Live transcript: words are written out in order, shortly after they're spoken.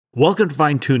Welcome to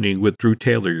Fine Tuning with Drew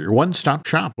Taylor, your one-stop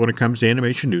shop when it comes to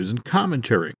animation news and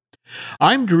commentary.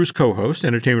 I'm Drew's co-host,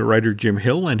 entertainment writer Jim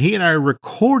Hill, and he and I are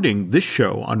recording this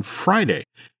show on Friday,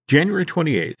 January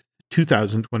 28th,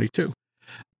 2022.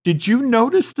 Did you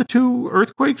notice the two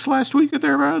earthquakes last week or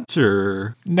thereabouts,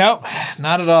 or? Nope,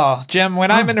 not at all. Jim,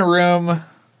 when I'm in a room,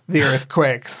 the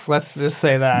earthquakes. Let's just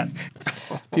say that.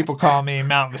 People call me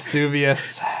Mount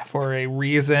Vesuvius for a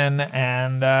reason,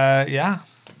 and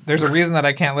there's a reason that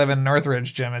I can't live in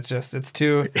Northridge, Jim. It's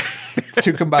too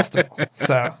combustible.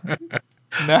 So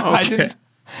no, Okay.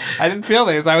 I didn't feel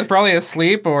these. I was probably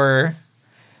asleep or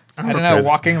I don't know,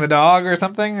 walking the dog or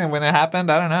something, and when it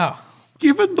happened, I don't know.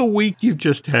 Given the week you've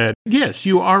just had, yes,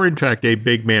 you are in fact a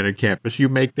big man on campus. You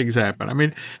make things happen. I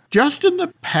mean, just in the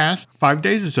past 5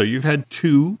 days or so, you've had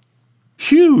two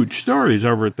huge stories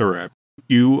over at the Rep.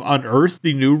 You unearthed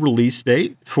the new release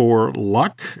date for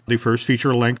Luck, the first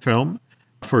feature-length film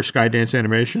for Skydance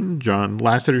Animation, John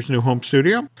Lasseter's new home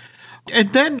studio.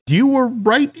 And then you were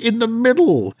right in the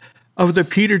middle of the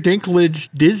Peter Dinklage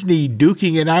Disney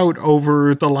duking it out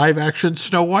over the live-action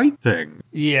Snow White thing.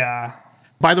 Yeah.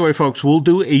 By the way, folks, we'll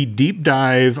do a deep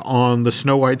dive on the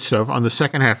Snow White stuff on the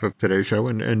second half of today's show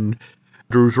and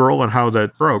Drew's role and how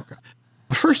that broke.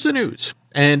 But first, the news.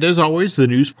 And as always, the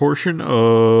news portion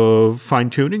of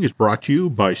Fine Tuning is brought to you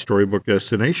by Storybook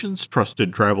Destinations,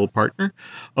 trusted travel partner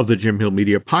of the Jim Hill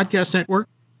Media Podcast Network.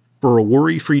 For a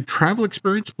worry-free travel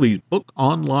experience, please book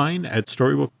online at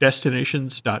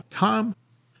storybookdestinations.com.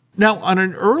 Now, on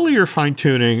an earlier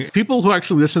fine-tuning, people who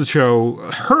actually listen to the show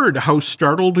heard how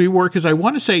startled we were, because I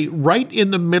want to say right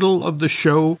in the middle of the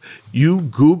show, you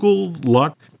Googled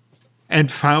Luck and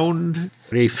found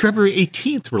a February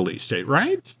 18th release date,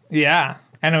 right? Yeah.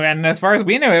 And as far as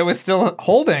we knew, it was still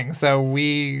holding, so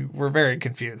we were very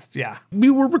confused. Yeah. We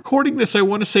were recording this, I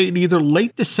want to say, in either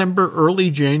late December, early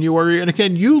January. And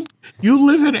again, you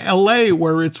live in L.A.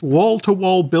 where it's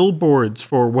wall-to-wall billboards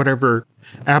for whatever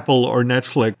Apple or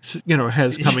Netflix,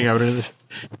 has coming out.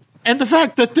 And the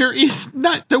fact that there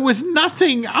was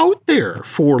nothing out there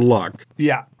for Luck.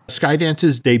 Yeah.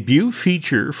 Skydance's debut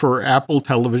feature for Apple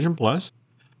Television Plus.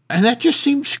 And that just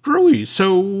seemed screwy.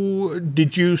 So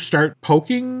did you start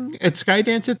poking at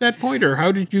Skydance at that point, or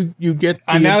how did you get the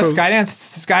I know info?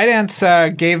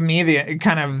 Skydance gave me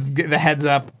the heads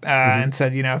up and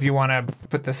said, if you want to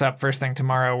put this up first thing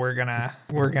tomorrow, we're gonna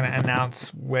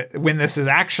announce when this is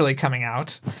actually coming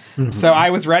out. Mm-hmm. So I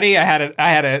was ready. I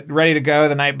had it ready to go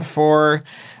the night before.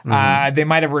 Mm-hmm. They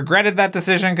might have regretted that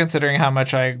decision, considering how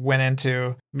much I went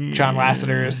into John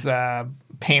Lasseter's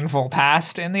painful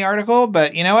past in the article.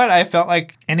 But you know what? I felt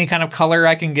like any kind of color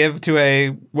I can give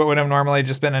to what would have normally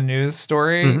just been a news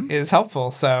story is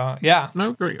helpful. So, yeah.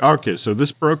 No, great. Okay, so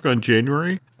this broke on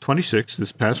January 26th,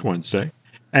 this past Wednesday.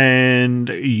 And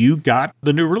you got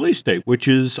the new release date, which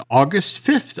is August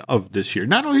 5th of this year.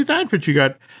 Not only that, but you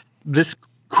got this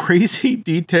crazy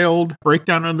detailed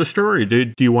breakdown on the story.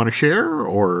 Do you want to share,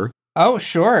 or? Oh,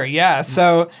 sure. Yeah.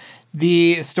 So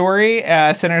the story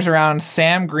centers around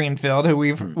Sam Greenfield, who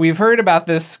we've heard about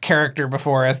this character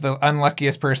before as the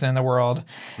unluckiest person in the world.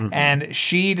 Mm-hmm. And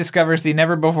she discovers the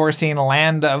never-before-seen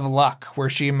land of luck, where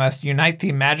she must unite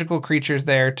the magical creatures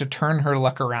there to turn her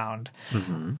luck around.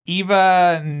 Mm-hmm.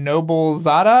 Eva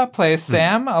Noblezada plays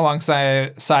Sam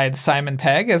alongside Simon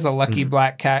Pegg as a lucky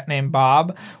black cat named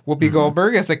Bob. Whoopi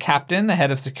Goldberg as the captain, the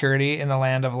head of security in the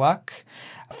land of luck.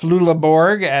 Flula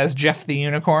Borg as Jeff the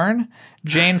Unicorn.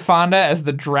 Jane Fonda as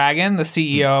the Dragon, the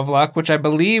CEO of Luck, which I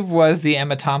believe was the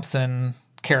Emma Thompson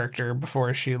character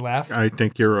before she left. I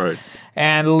think you're right.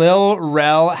 And Lil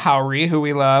Rel Howery, who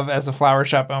we love as a flower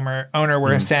shop owner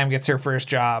where Sam gets her first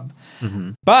job.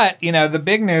 Mm-hmm. But, the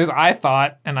big news I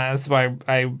thought, and that's why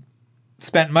I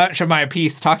spent much of my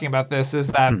piece talking about this, is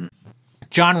that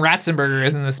John Ratzenberger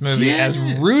is in this movie as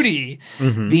Rudy,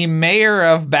 the mayor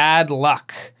of Bad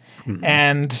Luck. Mm-hmm.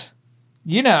 And,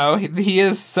 he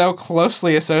is so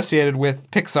closely associated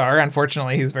with Pixar.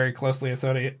 Unfortunately, he's very closely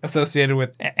associated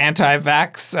with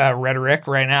anti-vax rhetoric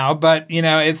right now. But,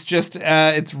 it's just,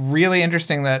 it's really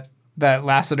interesting that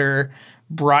Lasseter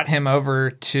brought him over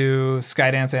to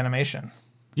Skydance Animation.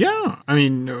 Yeah. I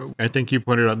mean, I think you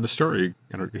pointed out in the story,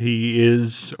 he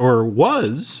is, or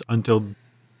was, until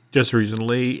just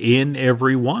recently, in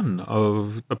every one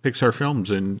of the Pixar films,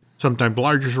 in sometimes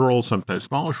larger roles, sometimes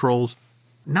smaller roles.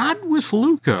 Not with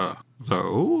Luca,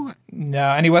 though. No,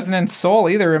 and he wasn't in Soul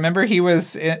either. Remember, he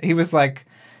was like,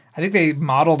 I think they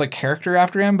modeled a character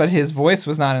after him, but his voice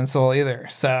was not in Soul either.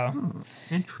 So,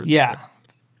 interesting. Yeah.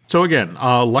 So again,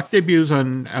 Luck debuts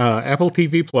on Apple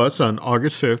TV Plus on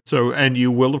August 5th. So, and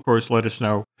you will, of course, let us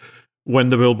know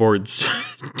when the billboards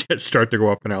start to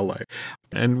go up in LA.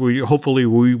 And hopefully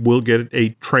we will get a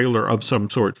trailer of some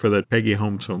sort for that Peggy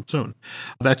Holmes film soon.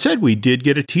 That said, we did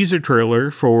get a teaser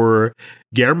trailer for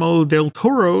Guillermo del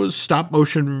Toro's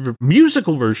stop-motion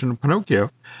musical version of Pinocchio.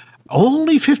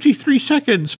 Only 53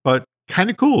 seconds, but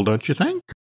kind of cool, don't you think?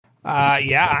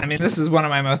 Yeah, I mean, this is one of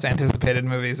my most anticipated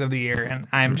movies of the year, and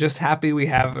I'm just happy we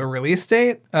have a release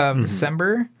date of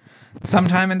December.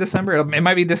 Sometime in December. It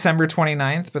might be December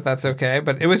 29th, but that's okay.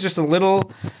 But it was just a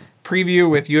little preview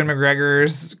with Ewan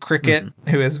McGregor's Cricket,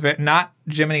 who is not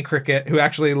Jiminy Cricket, who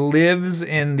actually lives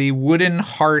in the wooden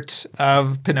heart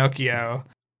of Pinocchio.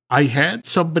 I had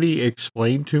somebody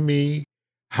explain to me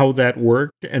how that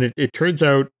worked, and it turns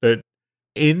out that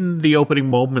in the opening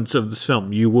moments of this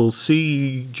film, you will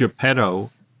see Geppetto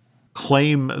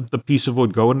claim the piece of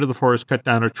wood, go into the forest, cut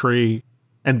down a tree,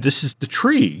 and this is the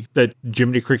tree that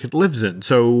Jiminy Cricket lives in.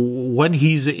 So when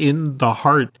he's in the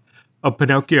heart of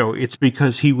Pinocchio, it's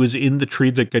because he was in the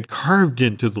tree that got carved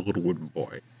into the little wooden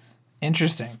boy.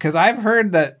 Interesting, because I've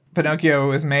heard that Pinocchio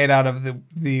was made out of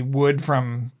the wood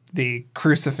from the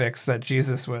crucifix that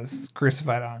Jesus was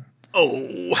crucified on.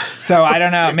 Oh. So I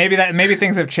don't know. Maybe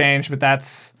things have changed, but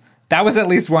that was at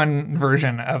least one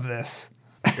version of this.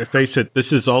 Face it,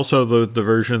 this is also the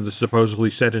version that's supposedly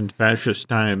set in fascist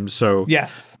times, so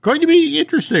yes, going to be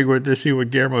interesting to see what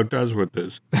Guillermo does with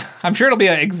this. I'm sure it'll be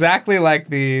exactly like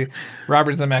the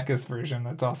Robert Zemeckis version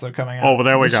that's also coming out. Oh, well,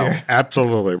 there we go. Year.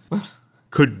 Absolutely.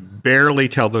 Could barely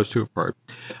tell those two apart.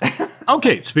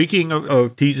 Okay, speaking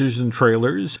of teasers and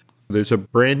trailers, there's a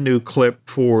brand new clip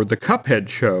for the Cuphead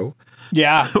show.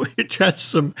 Yeah. Which has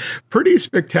some pretty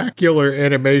spectacular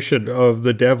animation of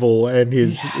the devil and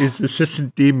his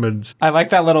assistant demons. I like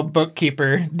that little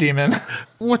bookkeeper demon.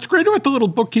 What's great about the little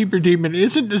bookkeeper demon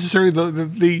isn't necessarily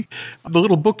the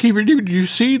little bookkeeper demon. Do you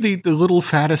see the little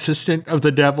fat assistant of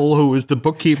the devil who is the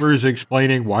bookkeeper is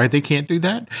explaining why they can't do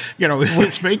that? You know,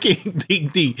 it's making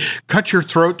the cut your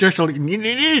throat gesture. Like,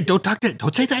 don't talk that.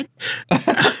 Don't say that.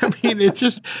 I mean, it's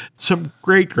just some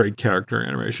great character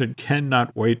animation.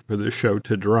 Cannot wait for this show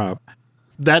to drop.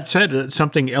 That said,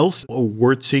 something else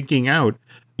worth seeking out.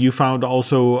 You found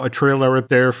also a trailer out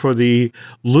there for the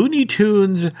Looney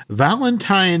Tunes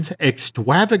Valentine's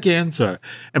Extravaganza.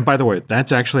 And by the way,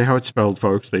 that's actually how it's spelled,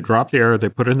 folks. They dropped the R, they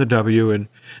put in the W, and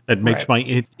that makes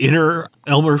my inner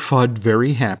Elmer Fudd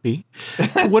very happy.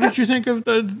 What did you think of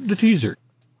the teaser?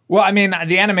 Well, I mean,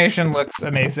 the animation looks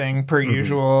amazing per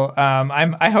usual.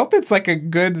 I hope it's like a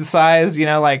good size,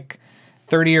 like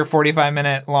 30 or 45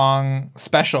 minute long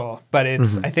special, but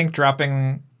it's, I think,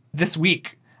 dropping this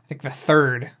week. I think the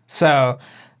 3rd. So,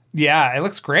 yeah, it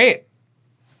looks great.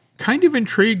 Kind of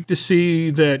intrigued to see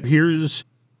that here's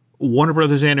Warner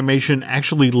Brothers Animation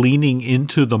actually leaning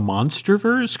into the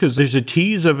Monsterverse, because there's a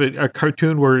tease of a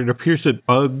cartoon where it appears that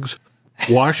Bugs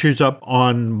washes up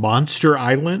on Monster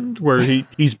Island, where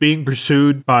he's being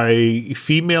pursued by a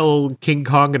female King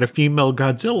Kong and a female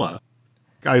Godzilla.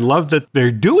 I love that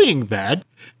they're doing that.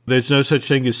 There's no such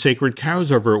thing as sacred cows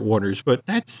over at Warner's, but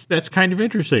that's kind of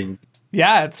interesting.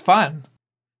 Yeah, it's fun.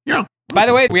 Yeah. By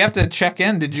the way, we have to check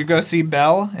in. Did you go see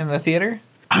Belle in the theater?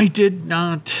 I did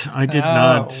not.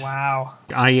 Oh, wow.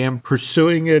 I am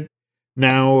pursuing it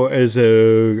now as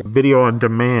a video on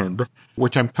demand,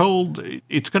 which I'm told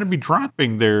it's going to be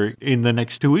dropping there in the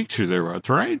next 2 weeks or thereabouts,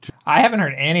 right? I haven't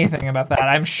heard anything about that.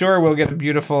 I'm sure we'll get a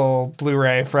beautiful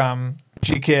Blu-ray from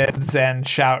G-Kids and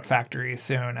Shout Factory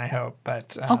soon, I hope.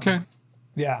 But okay.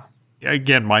 Yeah.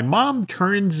 Again, my mom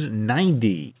turns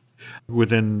 90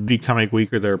 within the coming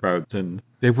week or thereabouts, and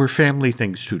there were family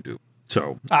things to do.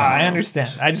 So I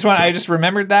understand. I just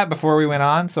remembered that before we went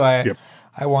on, so I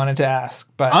wanted to ask.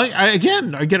 But I get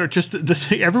it. Just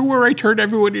everywhere I turn,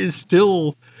 everyone is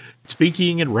still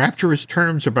speaking in rapturous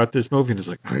terms about this movie, and it's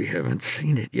like, I haven't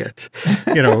seen it yet.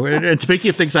 And speaking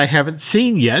of things I haven't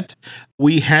seen yet,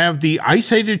 we have the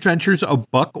Ice Age Adventures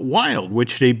of Buck Wild,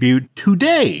 which debuted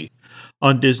today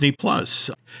on Disney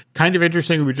Plus. Kind of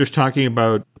interesting. We were just talking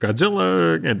about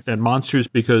Godzilla and monsters,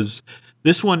 because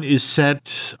this one is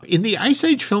set in the Ice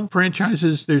Age film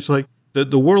franchises. There's like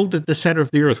the world at the center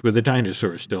of the earth where the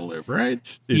dinosaurs still live,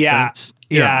 right? Yeah.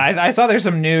 I saw there's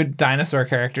some new dinosaur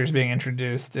characters being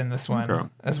introduced in this one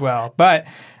as well. But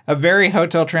a very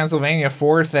Hotel Transylvania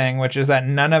 4 thing, which is that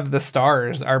none of the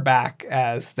stars are back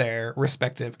as their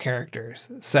respective characters.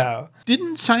 So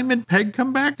didn't Simon Pegg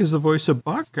come back as the voice of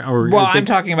Buck? I'm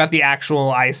talking about the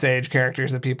actual Ice Age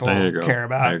characters that people care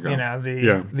about.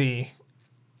 The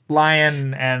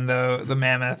lion and the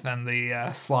mammoth and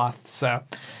the sloth. So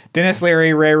Dennis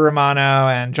Leary, Ray Romano,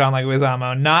 and John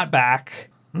Leguizamo not back.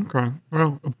 Okay.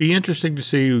 Well, it'll be interesting to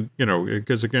see,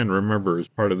 because again, remember, as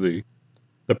part of the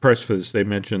press fizz, they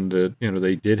mentioned that,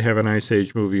 they did have an Ice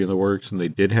Age movie in the works and they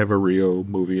did have a Rio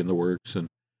movie in the works. And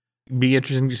it'd be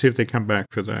interesting to see if they come back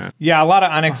for that. Yeah, a lot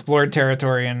of unexplored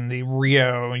territory in the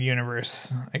Rio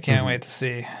universe. I can't wait to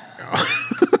see.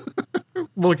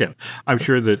 Well, again, I'm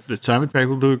sure that Simon Pegg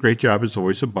will do a great job as the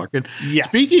voice of Buck. And Yes.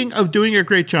 speaking of doing a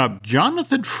great job,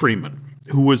 Jonathan Freeman,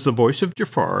 who was the voice of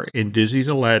Jafar in Disney's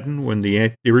Aladdin when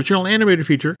the original animated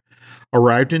feature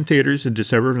arrived in theaters in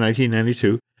December of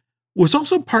 1992, was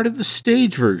also part of the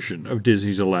stage version of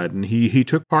Disney's Aladdin. He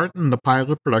took part in the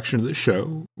pilot production of the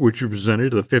show, which was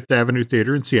presented at the Fifth Avenue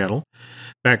Theater in Seattle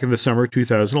back in the summer of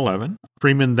 2011.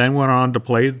 Freeman then went on to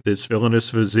play this villainous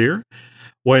vizier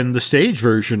when the stage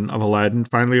version of Aladdin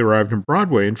finally arrived on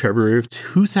Broadway in February of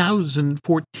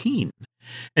 2014.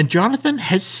 And Jonathan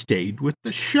has stayed with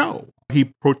the show.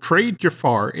 He portrayed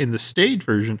Jafar in the stage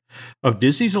version of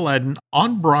Disney's Aladdin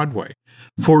on Broadway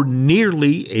for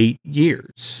nearly 8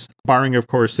 years, barring, of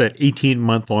course, that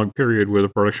 18-month-long period where the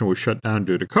production was shut down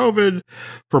due to COVID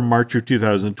from March of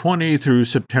 2020 through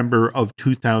September of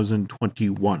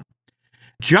 2021.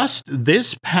 Just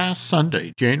this past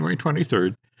Sunday, January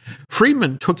 23rd,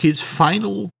 Freeman took his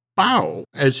final bow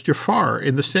as Jafar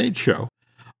in the stage show.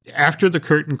 After the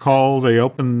curtain call, they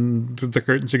opened the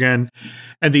curtains again,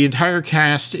 and the entire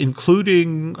cast,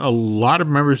 including a lot of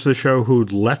members of the show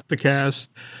who'd left the cast,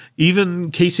 even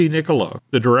Casey Nicholaw,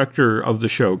 the director of the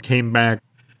show, came back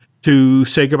to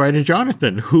say goodbye to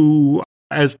Jonathan, who,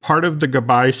 as part of the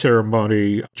goodbye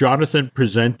ceremony, Jonathan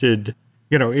presented,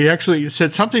 he actually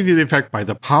said something to the effect, by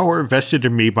the power vested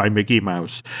in me by Mickey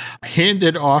Mouse,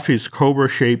 handed off his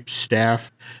cobra-shaped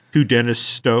staff to Dennis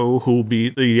Stowe, who will be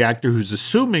the actor who's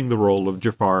assuming the role of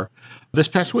Jafar this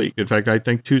past week. In fact, I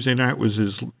think Tuesday night was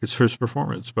his first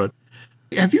performance. But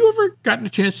have you ever gotten a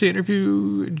chance to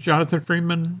interview Jonathan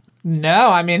Freeman?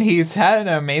 No, I mean, he's had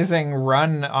an amazing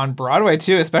run on Broadway,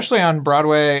 too, especially on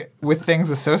Broadway with things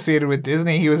associated with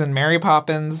Disney. He was in Mary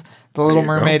Poppins, The Little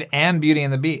Mermaid, and Beauty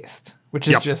and the Beast, which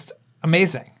is just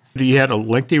amazing. He had a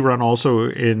lengthy run also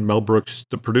in Mel Brooks,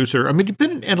 the producer. I mean, he's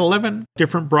been in 11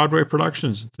 different Broadway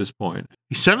productions at this point.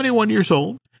 He's 71 years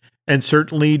old and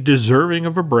certainly deserving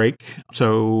of a break.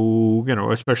 So,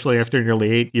 especially after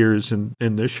nearly 8 years in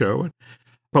this show.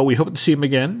 But we hope to see him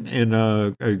again in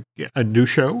a new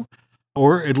show,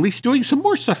 or at least doing some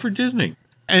more stuff for Disney.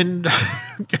 And,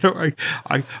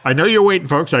 I know you're waiting,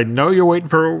 folks. I know you're waiting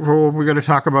for what we're going to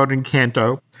talk about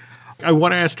Encanto. I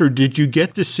want to ask her, did you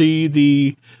get to see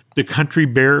the Country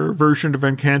Bear version of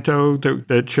Encanto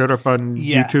that showed up on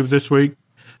YouTube this week?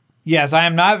 Yes,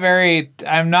 I'm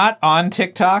not on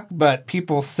TikTok, but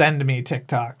people send me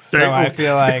TikToks. So I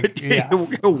feel like,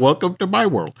 yes. Welcome to my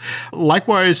world.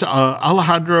 Likewise,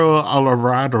 Alejandro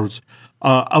Alvarado's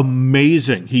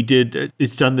amazing.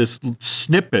 It's done this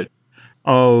snippet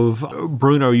of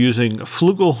Bruno using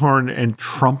flugelhorn and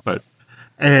trumpet,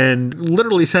 and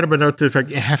literally sent him a note to the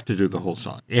effect, you have to do the whole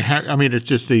song. It's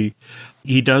just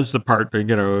he does the part,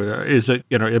 is it,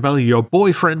 about your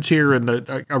boyfriend's here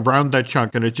and around that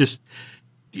chunk. And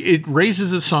it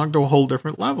raises the song to a whole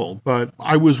different level. But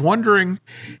I was wondering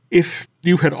if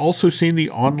you had also seen the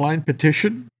online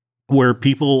petition where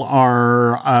people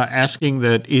are asking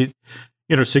that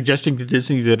suggesting to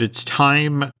Disney that it's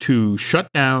time to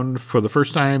shut down for the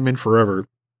first time in forever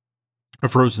a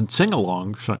Frozen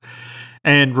sing-along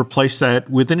and replace that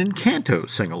with an Encanto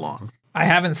sing-along. I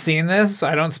haven't seen this.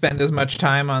 I don't spend as much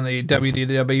time on the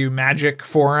WDW Magic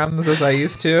forums as I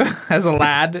used to as a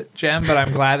lad, Jem, but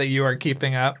I'm glad that you are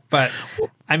keeping up. But,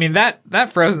 I mean, that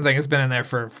Frozen thing has been in there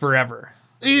for forever.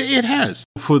 It has.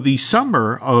 For the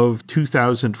summer of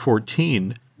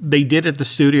 2014, they did at the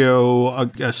studio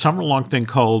a summer-long thing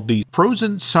called the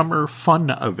Frozen Summer Fun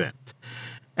Event.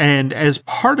 And as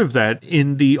part of that,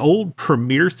 in the old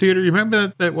Premiere Theater, you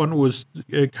remember that one was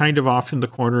kind of off in the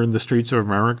corner in the streets of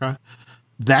America?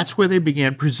 That's where they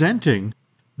began presenting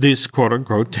this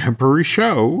quote-unquote temporary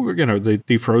show,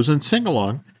 the Frozen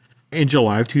sing-along, in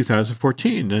July of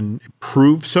 2014. And it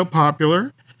proved so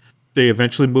popular, they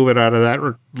eventually move it out of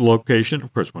that location.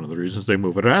 Of course, one of the reasons they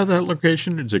move it out of that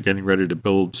location is they're getting ready to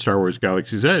build Star Wars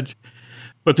Galaxy's Edge.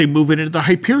 But they move it into the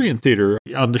Hyperion Theater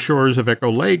on the shores of Echo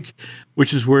Lake,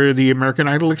 which is where the American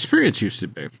Idol experience used to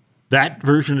be. That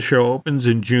version of the show opens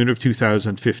in June of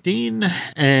 2015,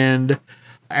 and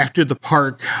after the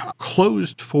park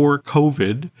closed for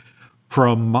COVID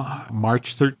from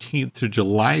March 13th to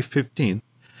July 15th,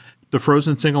 the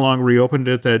Frozen Sing-Along reopened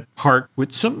at that park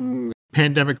with some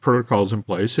pandemic protocols in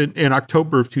place in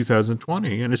October of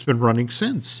 2020, and it's been running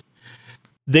since.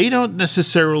 they don't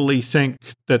necessarily think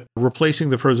that replacing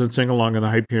the Frozen sing-along in the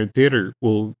Hyperion Theater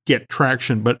will get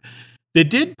traction, but they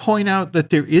did point out that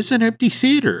there is an empty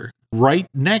theater right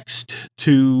next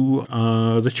to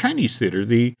the Chinese theater,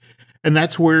 and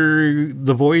that's where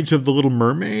The Voyage of the Little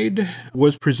Mermaid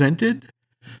was presented.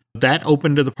 That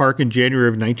opened to the park in January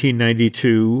of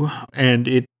 1992, and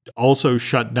it also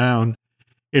shut down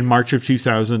in March of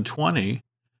 2020.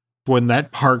 When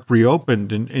that park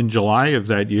reopened in July of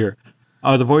that year,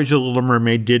 The Voyage of the Little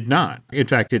Mermaid did not. In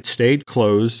fact, it stayed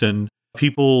closed, and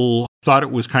people thought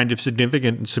it was kind of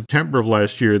significant in September of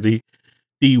last year. The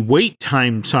wait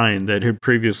time sign that had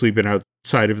previously been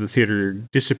outside of the theater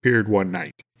disappeared one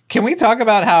night. Can we talk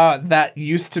about how that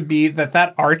used to be,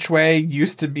 that archway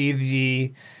used to be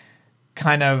the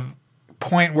kind of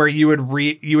point where you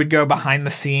would go behind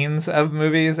the scenes of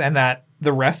movies, and that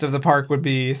the rest of the park would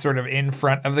be sort of in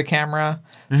front of the camera,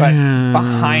 but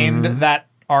behind that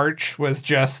arch was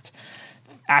just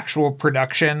actual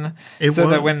production.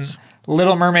 That when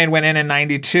Little Mermaid went in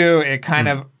 92, it kind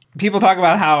of, people talk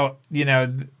about how,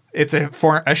 it's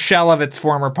a shell of its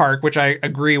former park, which I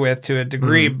agree with to a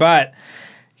degree, but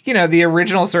the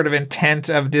original sort of intent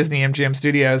of Disney MGM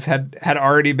Studios had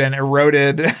already been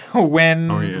eroded when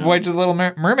Voyage of the Little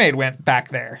Mermaid went back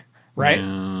there, right?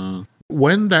 Yeah.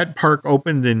 When that park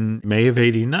opened in May of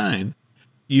 89,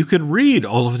 you can read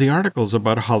all of the articles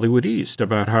about Hollywood East,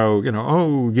 about how,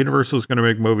 Universal's going to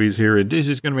make movies here and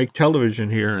Disney's going to make television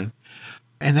here.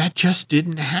 And that just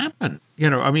didn't happen.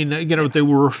 There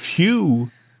were a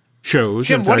few shows.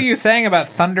 Jim, what are you saying about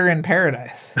Thunder in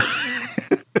Paradise?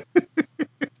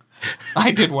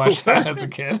 I did watch that as a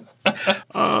kid.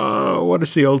 What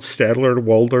is the old Stadler and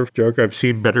Waldorf joke? I've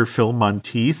seen better film on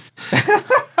teeth.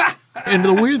 And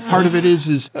the weird part of it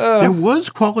is there was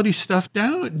quality stuff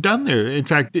done there. In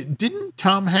fact, didn't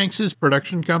Tom Hanks's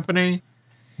production company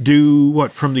do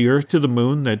From the Earth to the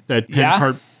Moon? That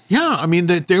 10-part. Yeah,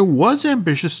 there was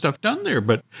ambitious stuff done there,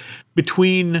 but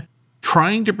between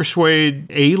trying to persuade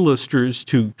A-listers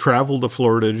to travel to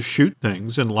Florida to shoot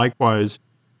things, and likewise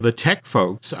the tech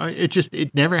folks,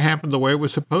 it never happened the way it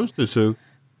was supposed to. So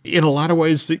in a lot of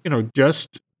ways,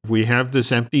 we have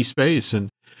this empty space, and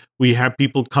we have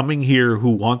people coming here who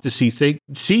want to see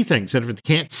things. And if they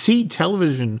can't see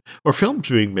television or films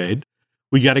being made,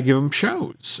 we got to give them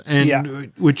shows.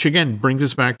 And which again brings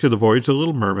us back to The Voyage of the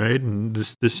Little Mermaid and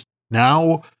this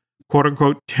now quote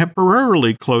unquote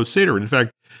temporarily closed theater. In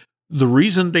fact, the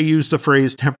reason they use the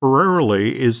phrase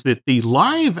temporarily is that the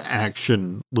live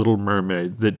action Little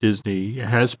Mermaid that Disney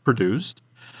has produced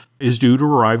is due to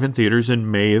arrive in theaters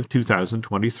in May of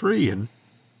 2023. And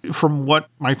from what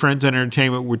my friends in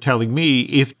entertainment were telling me,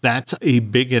 if that's a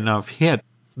big enough hit,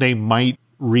 they might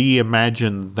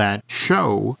reimagine that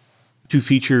show to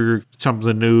feature some of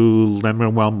the new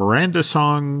Lin-Manuel Miranda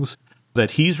songs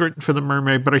that he's written for The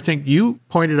Mermaid. But I think you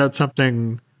pointed out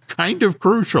something kind of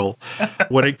crucial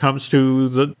when it comes to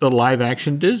the live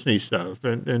action Disney stuff.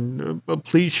 And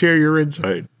please share your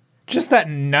insight. Just that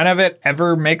none of it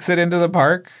ever makes it into the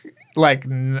park. Like,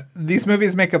 these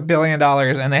movies make $1 billion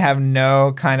and they have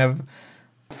no kind of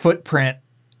footprint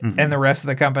in the rest of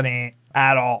the company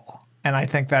at all. And I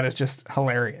think that is just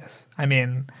hilarious.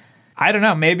 I don't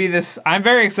know. Maybe I'm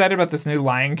very excited about this new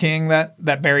Lion King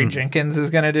that Barry Jenkins is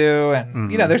going to do.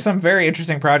 And, there's some very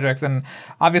interesting projects. And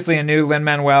obviously a new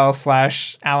Lin-Manuel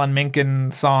 / Alan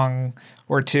Menken song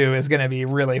or two is going to be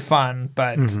really fun.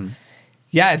 But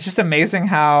yeah, it's just amazing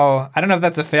how, I don't know if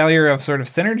that's a failure of sort of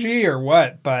synergy or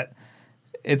what, but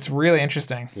it's really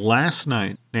interesting. Last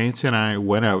night, Nancy and I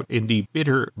went out in the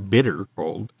bitter, bitter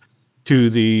cold to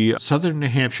the Southern New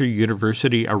Hampshire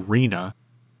University Arena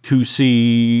to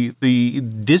see the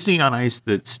Disney on Ice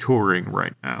that's touring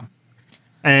right now.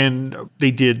 And they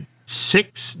did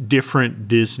 6 different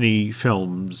Disney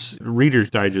films, Reader's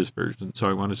Digest version. So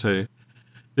I want to say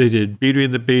they did Beauty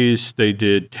and the Beast, they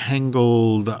did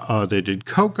Tangled, they did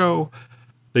Coco,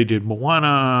 they did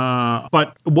Moana.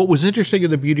 But what was interesting in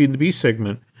the Beauty and the Beast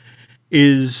segment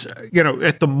is,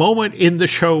 at the moment in the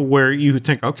show where you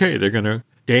think, okay, they're going to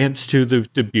dance to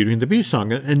the Beauty and the Beast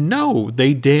song. And no,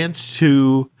 they danced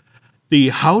to the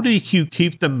How Do You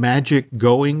Keep the Magic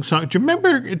Going song. Do you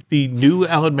remember the new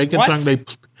Alan Menken song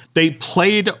they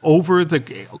played over the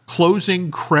closing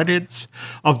credits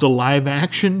of the live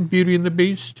action Beauty and the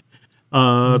Beast?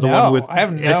 I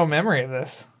have no memory of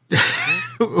this.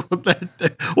 You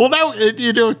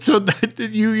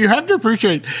have to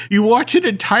appreciate, you watch an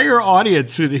entire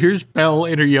audience with, here's Belle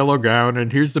in her yellow gown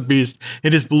and here's the Beast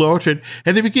in his blue outfit,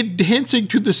 and they begin dancing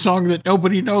to the song that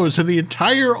nobody knows, and the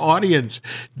entire audience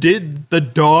did the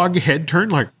dog head turn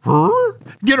like,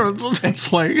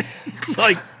 it's like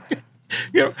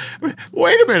You know,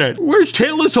 wait a minute, where's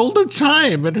Tale as Old as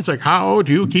Time? And it's like, how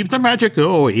do you keep the magic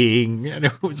going? And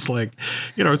it was like,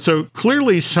 you know, so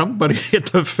clearly somebody at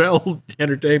the Feld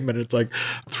Entertainment, it's like,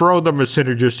 throw them a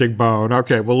synergistic bone.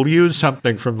 Okay, we'll use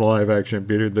something from the live action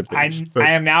Beauty and the Beast.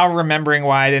 I am now remembering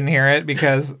why I didn't hear it,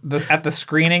 because at the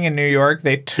screening in New York,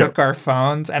 they took our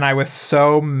phones, and I was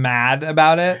so mad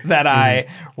about it that I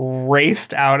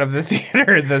raced out of the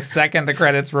theater the second the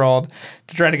credits rolled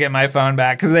to try to get my phone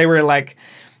back, because they were like,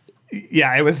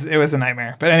 yeah, it was a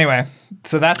nightmare. But anyway,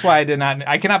 so that's why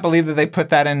I cannot believe that they put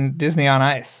that in Disney on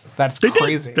Ice. That's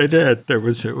crazy. They did. It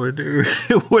was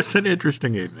an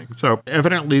interesting evening. So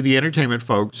evidently the entertainment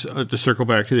folks, to circle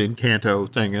back to the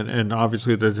Encanto thing, and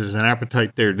obviously there's an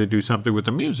appetite there to do something with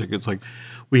the music. It's like,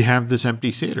 we have this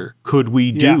empty theater. Could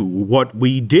we do what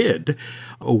we did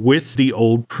with the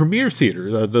old Premiere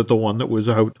Theater, the one that was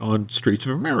out on Streets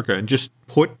of America, and just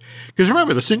because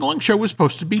remember, the sing-along show was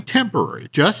supposed to be temporary,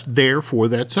 just there for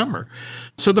that summer.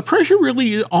 So the pressure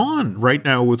really is on right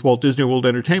now with Walt Disney World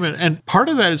Entertainment. And part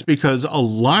of that is because a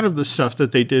lot of the stuff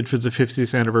that they did for the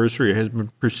 50th anniversary has been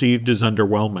perceived as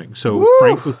underwhelming. So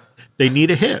frankly, they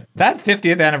need a hit. That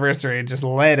 50th anniversary just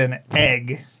laid an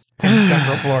egg in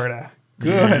Central Florida.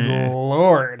 Good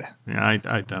Lord. Yeah,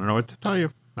 I don't know what to tell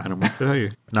you. I don't know what to tell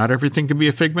you. Not everything can be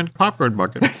a Figment popcorn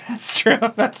bucket. That's true.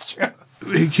 That's true.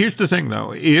 Here's the thing,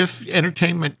 though. If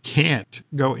entertainment can't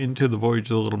go into the Voyage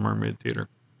of the Little Mermaid Theater,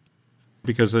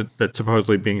 because that's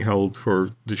supposedly being held for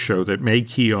the show that may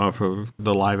key off of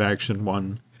the live-action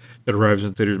one that arrives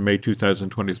in theaters in May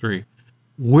 2023,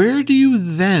 where do you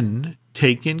then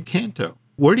take Encanto?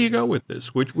 Where do you go with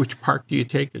this? Which park do you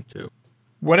take it to?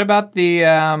 What about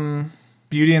the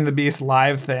Beauty and the Beast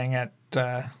live thing at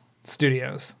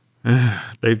studios?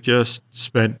 They've just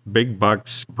spent big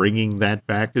bucks bringing that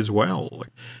back as well.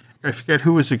 I forget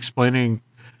who was explaining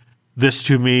this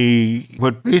to me,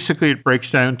 but basically it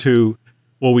breaks down to,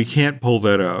 well, we can't pull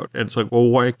that out. And it's like, well,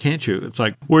 why can't you? It's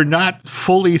like, we're not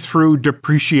fully through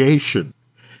depreciation.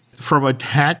 From a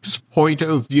tax point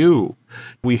of view,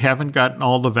 we haven't gotten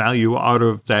all the value out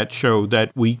of that show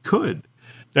that we could.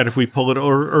 That if we pull it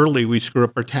early, we screw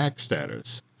up our tax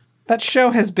status. That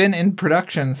show has been in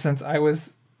production since I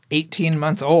was 18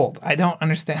 months old. I don't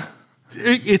understand.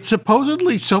 It's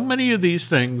supposedly so many of these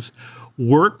things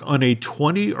work on a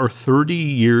 20 or 30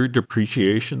 year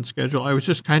depreciation schedule. I was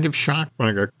just kind of shocked when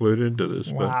I got clued into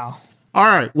this. Wow. But, all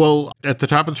right. Well, at the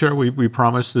top of the show, we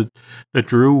promised that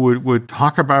Drew would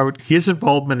talk about his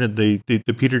involvement in the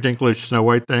Peter Dinklage Snow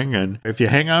White thing. And if you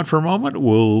hang on for a moment,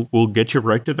 we'll get you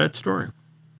right to that story.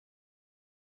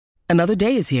 Another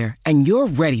day is here, and you're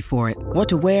ready for it. What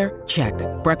to wear? Check.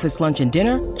 Breakfast, lunch, and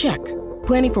dinner? Check.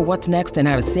 Planning for what's next and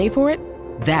how to save for it?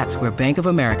 That's where Bank of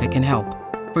America can help.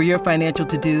 For your financial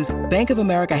to-dos, Bank of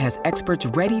America has experts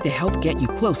ready to help get you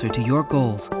closer to your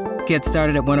goals. Get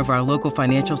started at one of our local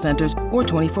financial centers or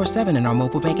 24/7 in our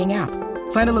mobile banking app.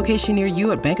 Find a location near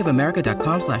you at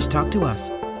bankofamerica.com/talktous.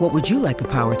 What would you like the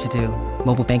power to do?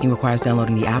 Mobile banking requires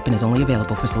downloading the app and is only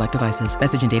available for select devices.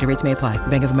 Message and data rates may apply.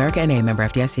 Bank of America N.A., member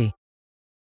FDIC.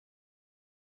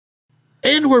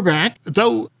 And we're back.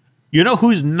 Though, you know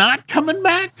who's not coming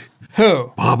back?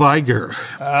 Who? Bob Iger.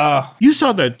 Oh. You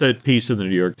saw that piece in the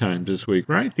New York Times this week,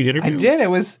 right? The interview? I did.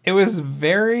 It was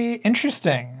very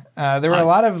interesting. There were a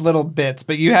lot of little bits,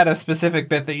 but you had a specific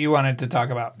bit that you wanted to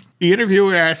talk about. The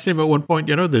interviewer asked him at one point,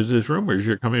 there's this rumors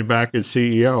you're coming back as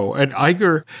CEO. And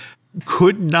Iger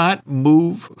could not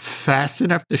move fast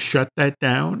enough to shut that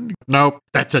down. No,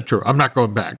 that's not true. I'm not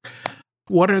going back.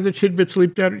 What are the tidbits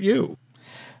leaped out at you?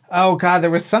 Oh, God, there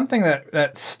was something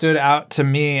that stood out to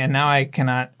me, and now I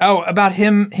cannot... Oh, about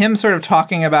him sort of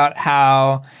talking about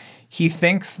how he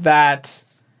thinks that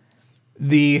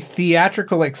the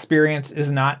theatrical experience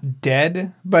is not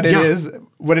dead, but it is...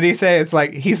 What did he say? It's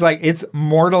like, he's like, it's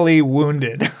mortally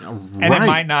wounded, and it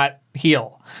might not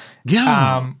heal.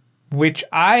 Yeah. Which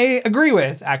I agree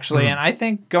with, actually. And I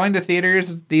think going to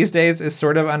theaters these days is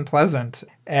sort of unpleasant.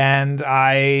 And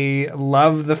I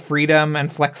love the freedom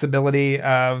and flexibility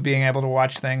of being able to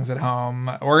watch things at home,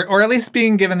 or at least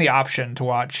being given the option to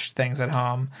watch things at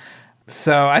home.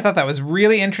 So I thought that was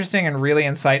really interesting and really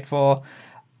insightful.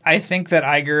 I think that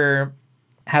Iger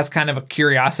has kind of a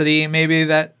curiosity maybe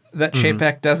that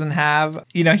Chapek doesn't have.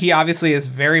 He obviously is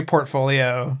very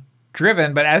portfolio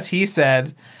driven, but as he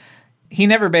said, he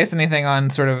never based anything on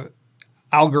sort of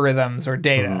algorithms or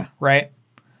data, right?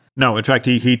 No, in fact,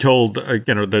 he told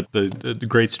that the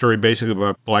great story basically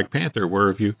about Black Panther, where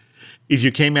if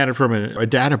you came at it from a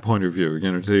data point of view,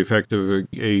 to the effect of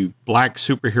a black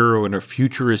superhero in a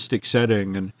futuristic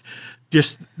setting, and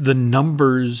just the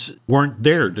numbers weren't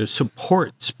there to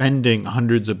support spending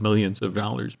hundreds of millions of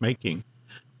dollars making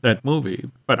that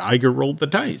movie. But Iger rolled the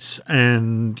dice,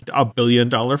 and a $1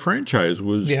 billion franchise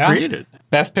was created.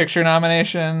 Best Picture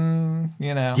nomination,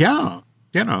 Yeah.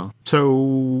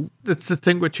 So that's the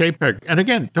thing with Chapek. And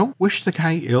again, don't wish the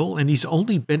guy ill. And he's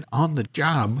only been on the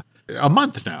job a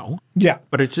month now. Yeah.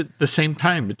 But it's at the same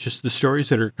time, it's just the stories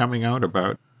that are coming out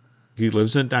about he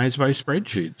lives and dies by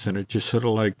spreadsheets. And it's just sort of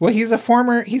like... Well, he's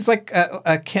like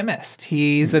a chemist.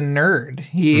 He's a nerd.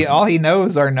 All he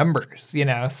knows are numbers,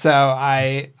 So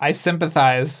I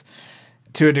sympathize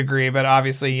to a degree, but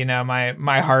obviously,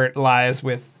 my heart lies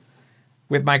with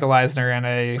Michael Eisner and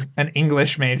an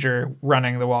English major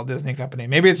running the Walt Disney Company.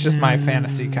 Maybe it's just my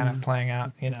fantasy kind of playing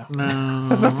out,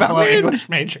 as a fellow English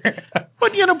major.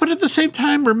 But, but at the same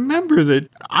time, remember that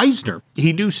Eisner,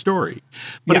 he knew story.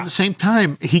 But at the same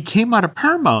time, he came out of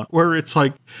Paramount, where it's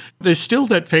like, there's still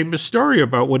that famous story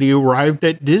about when he arrived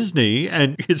at Disney,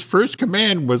 and his first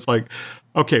command was like,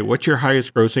 okay, what's your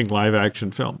highest grossing live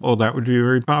action film? Oh, that would be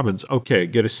Mary Poppins. Okay,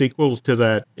 get a sequel to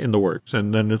that in the works.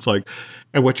 And then it's like,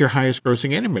 and what's your highest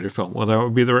grossing animated film? Well, that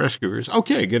would be The Rescuers.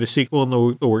 Okay, get a sequel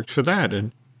in the works for that.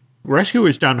 And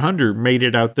Rescuers Down Under made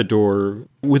it out the door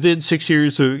within 6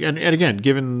 years. And again,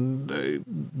 given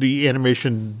the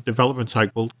animation development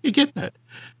cycle, you get that.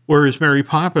 Whereas Mary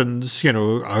Poppins,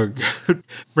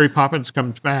 Mary Poppins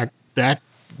comes back, that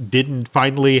didn't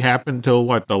finally happen till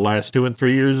the last 2 and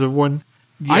 3 years of when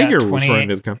Iger was running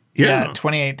the company. Yeah,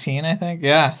 2018, I think.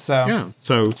 Yeah,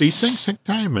 so these things take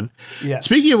time. And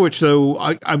speaking of which, though,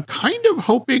 I'm kind of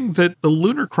hoping that the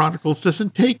Lunar Chronicles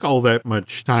doesn't take all that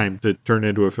much time to turn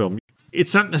into a film.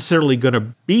 It's not necessarily going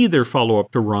to be their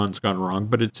follow-up to Ron's Gone Wrong,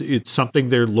 but it's something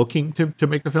they're looking to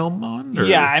make a film on? Or?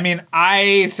 Yeah, I mean,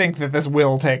 I think that this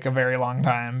will take a very long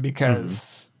time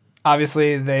because...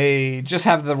 Obviously, they just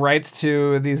have the rights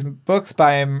to these books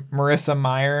by Marissa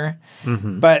Meyer.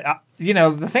 Mm-hmm. But,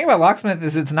 the thing about Locksmith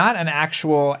is it's not an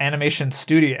actual animation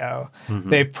studio. Mm-hmm.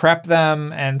 They prep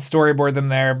them and storyboard them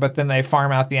there, but then they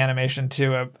farm out the animation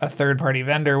to a third-party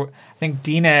vendor. I think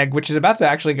DNEG, which is about to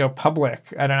actually go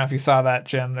public. I don't know if you saw that,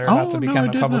 Jim. They're about to become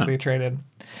publicly traded.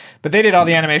 But they did all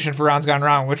the animation for Ron's Gone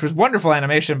Wrong, which was wonderful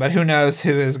animation, but who knows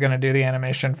who is going to do the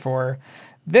animation for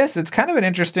this. It's kind of an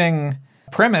interesting...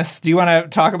 premise. Do you want to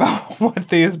talk about what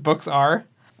these books are?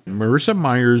 Marissa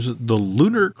Meyer's The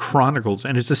Lunar Chronicles,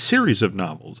 and it's a series of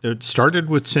novels. It started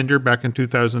with Cinder back in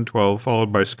 2012,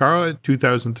 followed by Scarlet in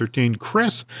 2013,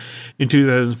 Cress in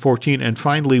 2014, and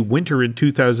finally Winter in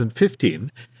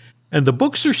 2015. And the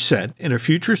books are set in a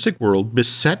futuristic world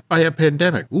beset by a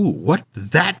pandemic. Ooh, what'd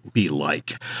that be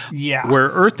like? Yeah. Where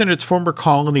Earth and its former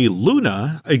colony,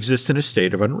 Luna, exist in a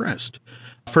state of unrest.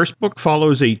 First book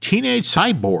follows a teenage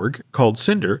cyborg called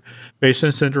Cinder, based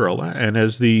on Cinderella, and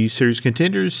as the series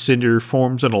continues, Cinder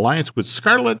forms an alliance with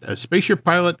Scarlet, a spaceship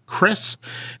pilot, Cress,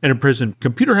 an imprisoned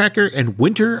computer hacker, and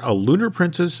Winter, a lunar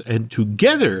princess, and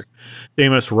together they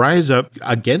must rise up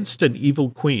against an evil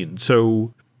queen.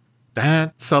 So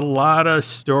that's a lot of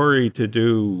story to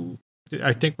do.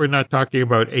 I think we're not talking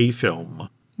about a film.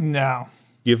 No.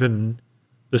 Given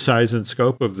the size and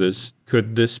scope of this,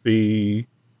 could this be...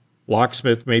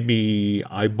 Locksmith may be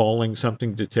eyeballing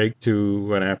something to take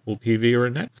to an Apple TV or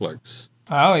a Netflix.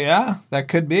 Oh, yeah, that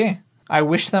could be. I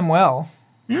wish them well.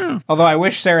 Yeah. Although I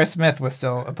wish Sarah Smith was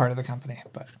still a part of the company.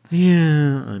 But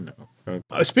yeah, I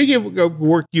know. Speaking of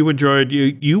work you enjoyed,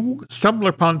 you stumbled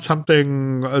upon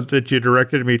something that you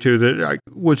directed me to that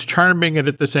was charming and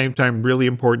at the same time really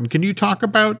important. Can you talk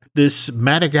about this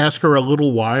Madagascar A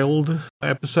Little Wild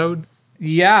episode?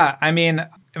 Yeah, I mean,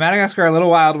 Madagascar A Little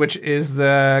Wild, which is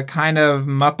the kind of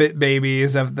Muppet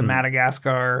Babies of the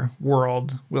Madagascar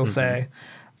world, we'll say,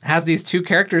 has these two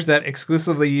characters that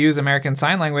exclusively use American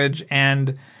Sign Language,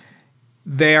 and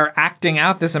they are acting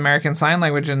out this American Sign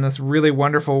Language in this really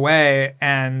wonderful way.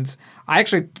 And I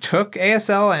actually took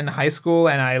ASL in high school,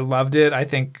 and I loved it. I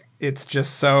think it's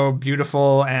just so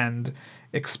beautiful and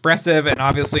expressive, and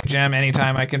obviously, Jim,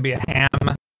 anytime I can be a ham,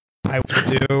 I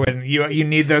will do, and you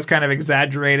need those kind of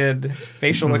exaggerated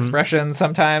facial expressions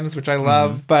sometimes, which I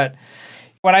love. But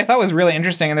what I thought was really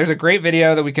interesting, and there's a great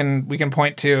video that we can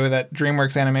point to that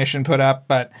DreamWorks Animation put up,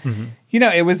 but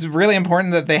it was really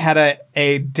important that they had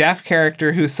a deaf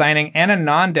character who's signing and a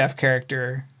non-deaf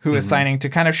character who is signing to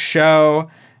kind of show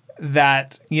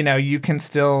that you can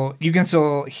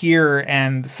still hear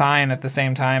and sign at the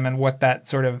same time, and what that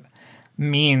sort of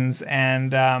means.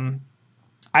 And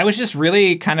I was just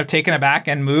really kind of taken aback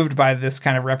and moved by this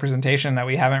kind of representation that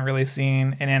we haven't really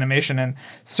seen in animation, and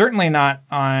certainly not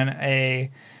on a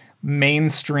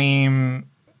mainstream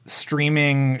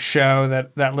streaming show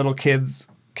that little kids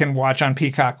can watch on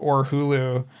Peacock or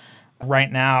Hulu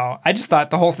right now. I just thought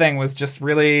the whole thing was just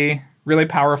really, really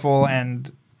powerful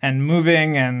and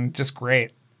moving and just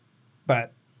great.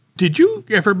 But did you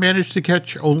ever manage to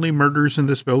catch Only Murders in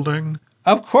This Building?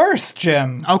 Of course,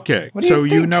 Jim. Okay, so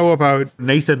you know about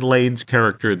Nathan Lane's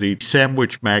character, the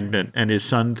sandwich magnate, and his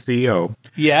son Theo.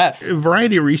 Yes.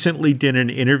 Variety recently did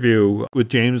an interview with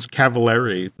James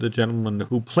Cavallari, the gentleman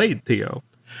who played Theo,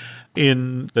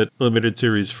 in the limited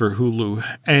series for Hulu.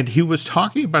 And he was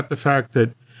talking about the fact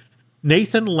that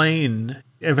Nathan Lane,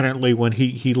 evidently when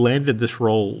he landed this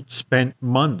role, spent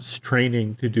months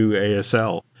training to do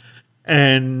ASL.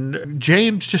 And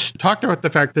James just talked about the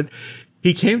fact that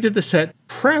he came to the set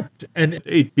prepped, and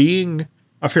it being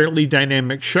a fairly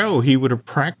dynamic show, he would have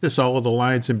practiced all of the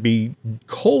lines and be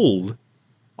cold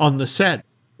on the set.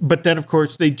 But then, of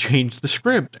course, they changed the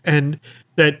script, and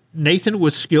that Nathan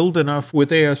was skilled enough with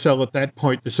ASL at that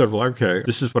point to sort of like, okay,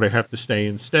 this is what I have to stay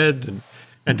instead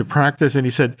and to practice. And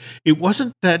he said it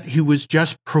wasn't that he was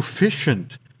just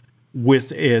proficient with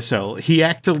ASL. He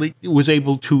actually was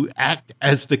able to act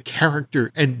as the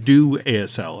character and do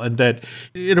ASL. And that,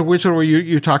 in a way, sort of where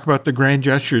you talk about the grand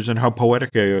gestures and how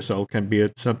poetic ASL can be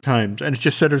at sometimes. And it's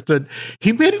just sort of that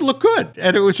he made it look good.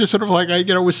 And it was just sort of like,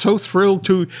 I was so thrilled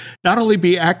to not only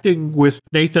be acting with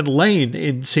Nathan Lane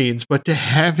in scenes, but to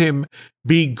have him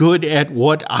be good at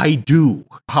what I do,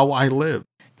 how I live.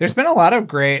 There's been a lot of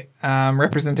great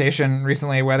representation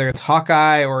recently, whether it's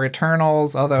Hawkeye or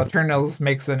Eternals, although Eternals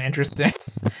makes there's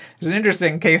an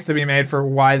interesting case to be made for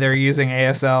why they're using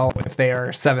ASL if they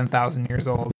are 7,000 years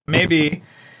old. Maybe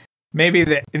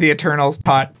the Eternals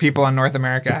taught people in North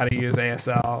America how to use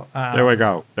ASL. There we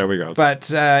go.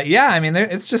 But I mean,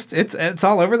 it's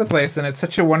all over the place, and it's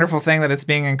such a wonderful thing that it's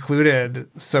being included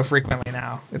so frequently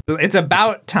now. It's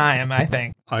about time, I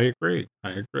think. I agree.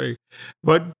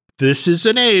 But this is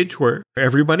an age where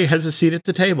everybody has a seat at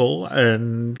the table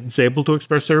and is able to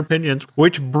express their opinions,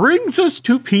 which brings us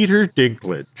to Peter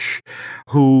Dinklage,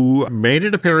 who made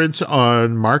an appearance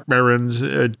on Mark Maron's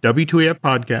W2EF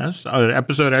podcast. An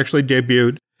episode actually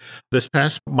debuted this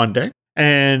past Monday.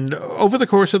 And over the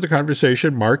course of the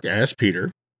conversation, Mark asked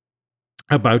Peter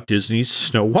about Disney's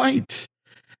Snow White.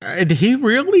 And he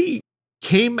really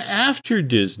came after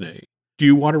Disney. Do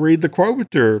you want to read the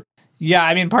quote, or? Yeah,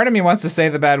 I mean, part of me wants to say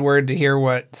the bad word to hear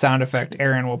what sound effect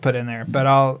Aaron will put in there, but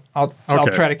I'll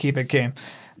try to keep it clean.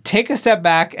 Take a step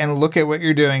back and look at what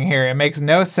you're doing here. It makes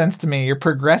no sense to me. You're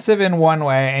progressive in one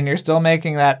way, and you're still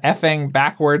making that effing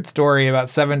backward story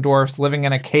about 7 dwarfs living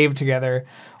in a cave together.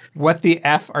 What the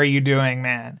F are you doing,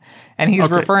 man? And he's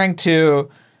referring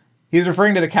to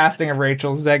the casting of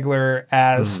Rachel Zegler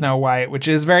as Snow White, which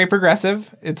is very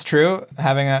progressive. It's true,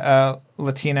 having a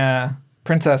Latina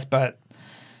princess, but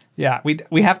yeah,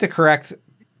 we have to correct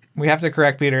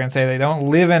Peter and say they don't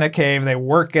live in a cave, they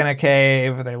work in a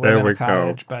cave, they live in a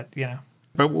cottage, but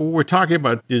But we're talking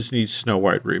about Disney's Snow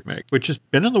White remake, which has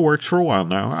been in the works for a while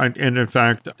now. And in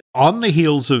fact, on the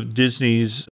heels of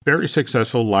Disney's very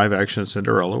successful live-action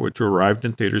Cinderella, which arrived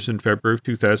in theaters in February of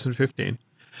 2015,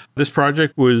 this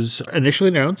project was initially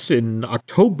announced in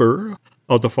October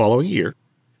of the following year,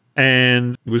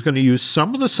 and it was going to use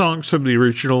some of the songs from the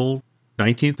original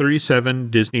 1937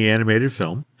 Disney animated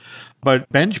film. But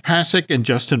Benj Pasek and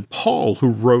Justin Paul,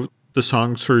 who wrote the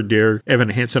songs for Dear Evan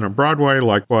Hansen on Broadway,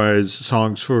 likewise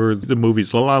songs for the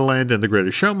movies La La Land and The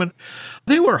Greatest Showman,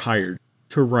 they were hired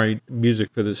to write music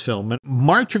for this film. In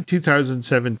March of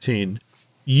 2017,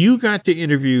 you got to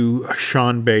interview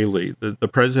Sean Bailey, the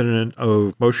president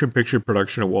of motion picture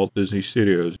production at Walt Disney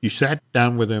Studios. You sat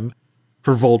down with him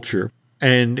for Vulture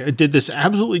and did this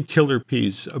absolutely killer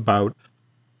piece about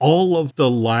all of the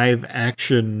live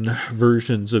action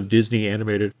versions of Disney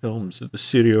animated films that the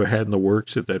studio had in the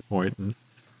works at that point. And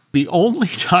the only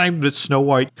time that Snow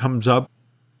White comes up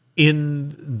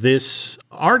in this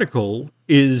article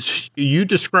is you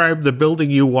describe the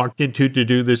building you walked into to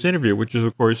do this interview, which is,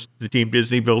 of course, the Team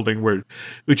Disney building,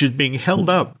 which is being held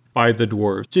up by the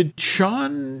dwarves. Did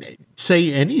Sean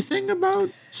say anything about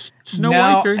Snow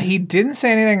White? No, he didn't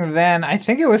say anything then. I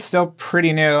think it was still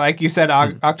pretty new. Like you said,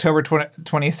 October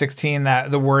 2016, that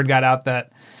the word got out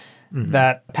that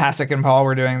Pasek and Paul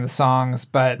were doing the songs,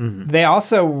 but they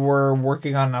also were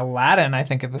working on Aladdin, I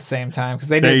think, at the same time, because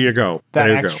they did that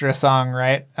extra song,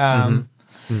 right?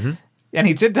 And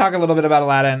he did talk a little bit about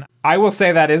Aladdin. I will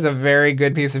say that is a very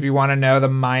good piece if you want to know the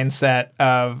mindset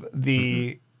of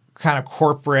the kind of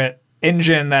corporate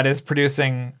engine that is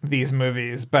producing these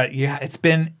movies. But yeah,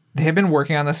 they have been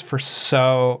working on this for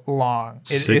so long.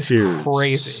 It is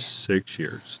crazy. 6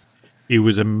 years. It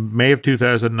was in May of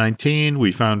 2019.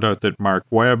 We found out that Mark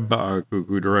Webb,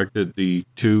 who directed the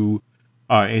 2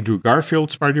 Andrew Garfield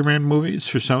Spider-Man movies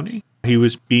for Sony. He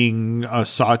was being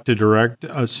sought to direct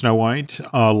Snow White.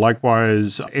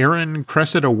 Likewise, Erin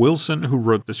Cressida Wilson, who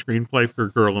wrote the screenplay for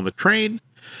Girl on the Train,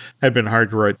 had been hired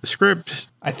to write the script.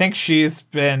 I think she's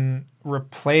been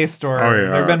replaced, or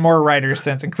there have been more writers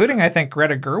since, including, I think,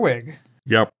 Greta Gerwig.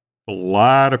 Yep. A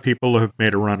lot of people have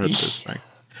made a run at this thing.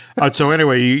 So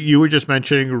anyway, you were just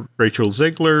mentioning Rachel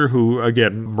Zegler, who,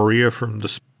 again, Maria from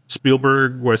the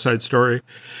Spielberg West Side Story.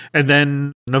 And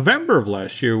then November of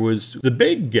last year was the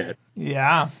big get.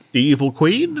 Yeah. The Evil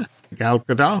Queen, Gal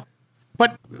Gadot.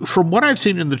 But from what I've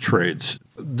seen in the trades,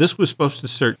 this was supposed to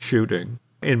start shooting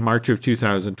in March of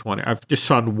 2020. I've just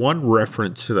found one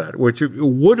reference to that, which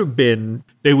would have been,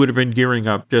 they would have been gearing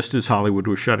up just as Hollywood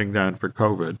was shutting down for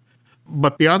COVID.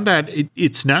 But beyond that,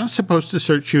 it's now supposed to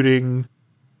start shooting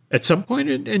at some point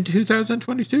in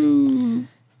 2022.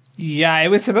 Yeah,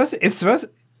 it's supposed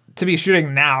to be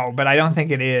shooting now, but I don't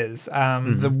think it is.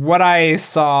 What I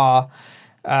saw,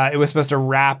 it was supposed to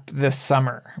wrap this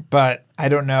summer, but I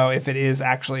don't know if it is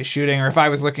actually shooting or if I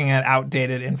was looking at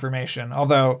outdated information.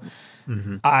 Although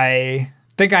I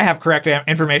think I have correct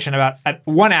information about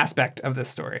one aspect of this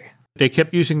story. They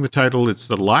kept using the title, it's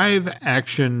the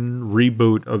live-action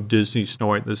reboot of Disney's Snow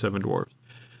White and the Seven Dwarfs.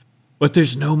 But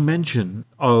there's no mention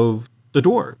of the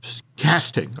dwarves,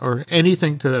 casting, or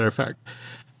anything to that effect.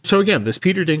 So again, this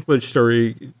Peter Dinklage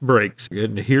story breaks,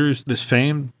 and here's this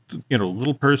famed,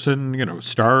 little person,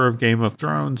 star of Game of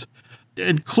Thrones.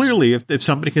 And clearly, if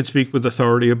somebody can speak with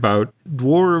authority about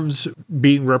dwarves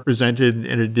being represented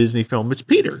in a Disney film, it's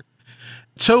Peter.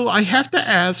 So I have to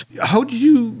ask, how did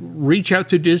you reach out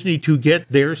to Disney to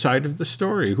get their side of the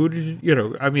story? Who did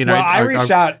you, I reached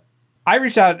out. I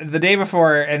reached out the day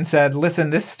before and said, listen,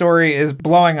 this story is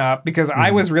blowing up because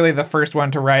I was really the first one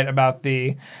to write about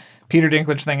the Peter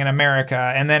Dinklage thing in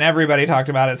America. And then everybody talked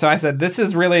about it. So I said, this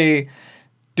is really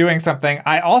doing something.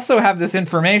 I also have this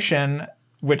information,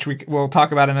 which we'll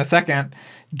talk about in a second.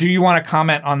 Do you want to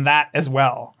comment on that as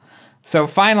well? So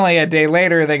finally, a day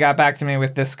later, they got back to me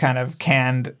with this kind of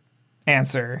canned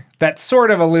answer that sort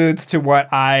of alludes to what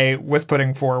I was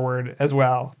putting forward as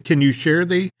well. Can you share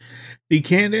the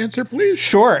canned answer, please?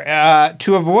 Sure.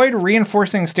 To avoid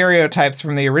reinforcing stereotypes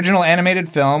from the original animated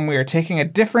film, we are taking a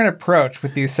different approach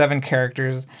with these 7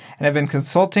 characters and have been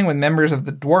consulting with members of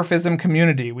the dwarfism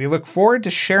community. We look forward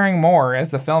to sharing more as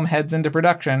the film heads into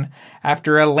production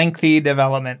after a lengthy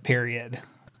development period.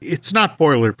 It's not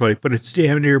boilerplate, but it's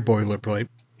damn near boilerplate.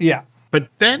 Yeah. But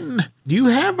then you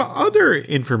have other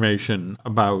information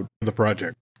about the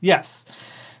project. Yes.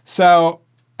 So,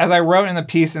 as I wrote in the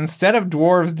piece, instead of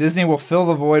dwarves, Disney will fill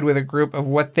the void with a group of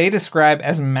what they describe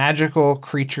as magical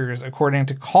creatures, according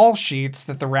to call sheets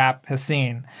that the Wrap has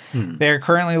seen. They are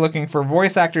currently looking for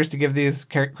voice actors to give these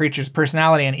creatures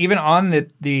personality. And even on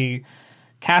the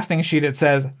casting sheet, it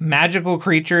says magical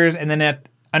creatures, and then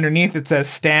underneath it says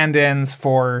stand-ins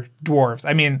for dwarves.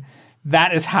 I mean,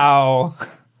 that is how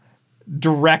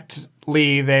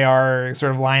directly they are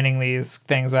sort of lining these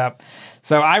things up.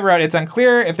 So I wrote, it's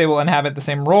unclear if they will inhabit the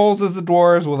same roles as the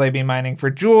dwarves. Will they be mining for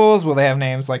jewels? Will they have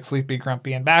names like Sleepy,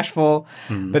 Grumpy, and Bashful?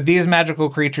 But these magical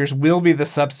creatures will be the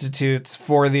substitutes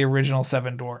for the original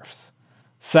 7 dwarfs.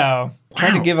 So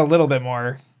tried to give a little bit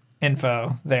more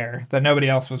info there that nobody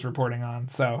else was reporting on.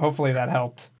 So hopefully that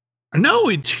helped. No,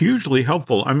 it's hugely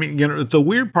helpful. I mean, the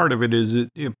weird part of it is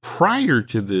prior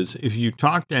to this, if you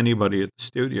talk to anybody at the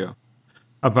studio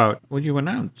about when you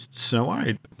announced Snow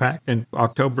White back in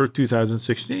October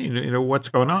 2016, what's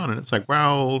going on? And it's like,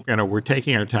 well, we're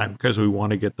taking our time because we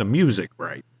want to get the music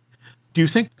right. Do you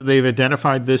think they've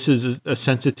identified this as a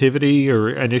sensitivity or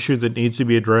an issue that needs to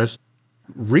be addressed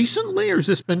recently, or has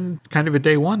this been kind of a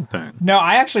day one thing? No,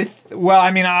 I actually,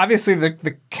 obviously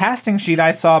the casting sheet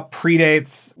I saw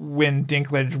predates when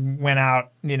Dinklage went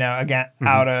out,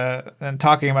 out and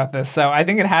talking about this. So I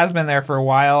think it has been there for a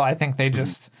while. I think they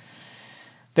just,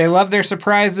 they love their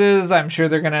surprises. I'm sure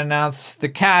they're going to announce the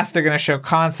cast. They're going to show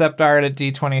concept art at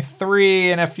D23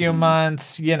 in a few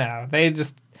months.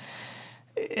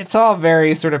 It's all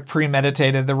very sort of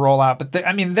premeditated, the rollout. But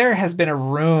there has been a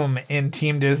room in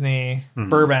Team Disney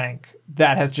Burbank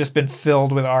that has just been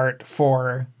filled with art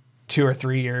for 2 or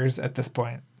 3 years at this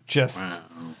point.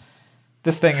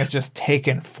 This thing has just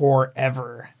taken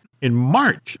forever. In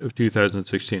March of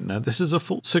 2016, now this is a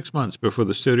full 6 months before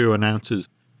the studio announces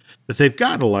that they've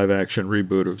got a live-action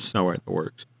reboot of Snow White in the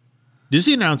works,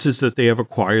 Disney announces that they have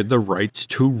acquired the rights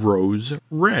to Rose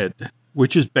Red,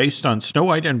 which is based on Snow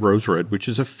White and Rose Red, which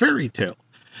is a fairy tale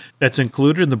that's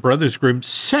included in the Brothers Grimm's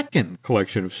second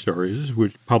collection of stories,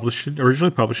 which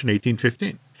originally published in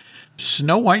 1815.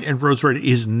 Snow White and Rose Red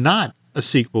is not a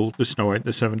sequel to Snow White and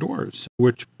the Seven Dwarfs,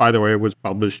 which, by the way, was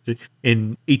published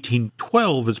in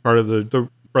 1812 as part of the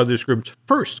Brothers Grimm's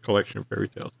first collection of fairy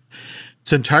tales.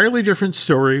 It's an entirely different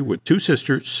story with two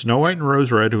sisters, Snow White and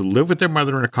Rose Red, who live with their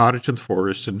mother in a cottage in the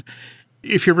forest. And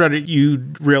if you read it,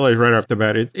 you realize right off the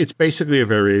bat, it's basically a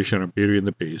variation of Beauty and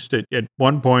the Beast. At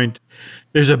one point,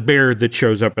 there's a bear that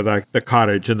shows up at the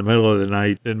cottage in the middle of the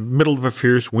night, in the middle of a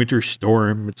fierce winter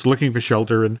storm. It's looking for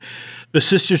shelter, and the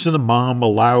sisters and the mom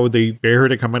allow the bear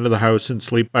to come into the house and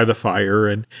sleep by the fire,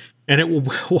 and it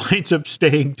winds up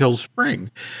staying till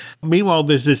spring. Meanwhile,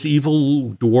 there's this evil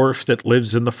dwarf that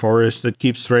lives in the forest that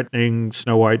keeps threatening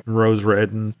Snow White and Rose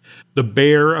Red, and the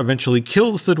bear eventually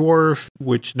kills the dwarf,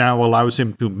 which now allows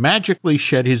him to magically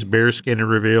shed his bear skin and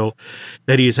reveal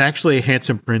that he is actually a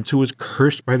handsome prince who was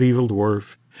cursed by the evil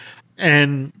dwarf.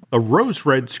 And the Rose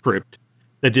Red script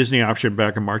that Disney optioned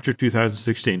back in March of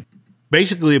 2016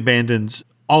 basically abandons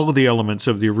all of the elements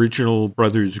of the original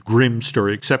Brothers Grimm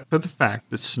story, except for the fact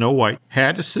that Snow White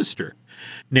had a sister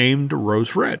named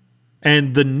Rose Red.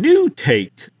 And the new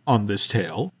take on this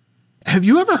tale, have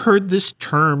you ever heard this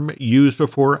term used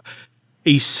before?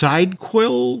 A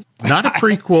sidequel, not a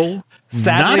prequel.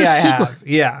 Sadly, not a I sequel. have.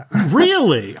 Yeah.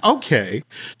 Really? Okay.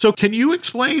 So can you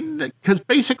explain? Because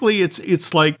basically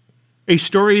it's like a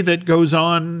story that goes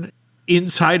on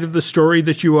inside of the story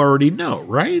that you already know,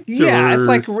 right? Yeah, it's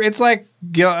like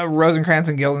Rosencrantz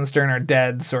and Guildenstern are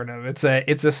dead, sort of.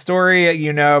 It's a story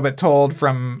you know, but told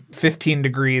from 15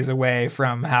 degrees away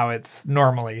from how it's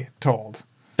normally told.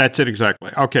 That's it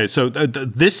exactly. Okay, so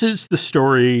this is the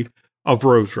story of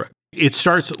Rose Red. It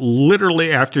starts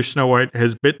literally after Snow White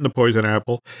has bitten the poison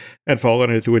apple and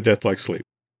fallen into a death-like sleep.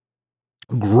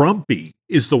 Grumpy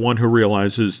is the one who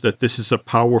realizes that this is a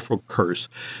powerful curse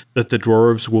that the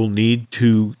dwarves will need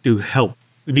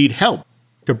help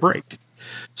to break.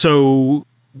 So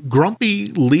Grumpy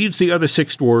leaves the other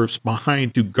six dwarves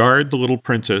behind to guard the little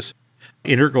princess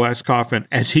in her glass coffin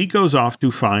as he goes off to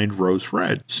find Rose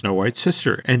Red, Snow White's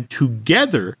sister. And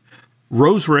together,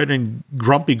 Rose Red and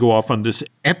Grumpy go off on this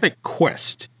epic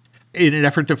quest in an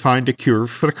effort to find a cure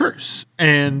for the curse.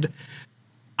 And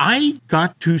I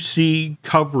got to see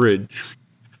coverage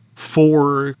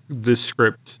for this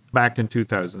script back in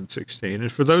 2016.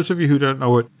 And for those of you who don't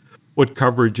know what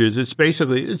coverage is,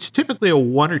 it's typically a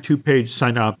 1 or 2 page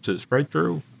synopsis, right,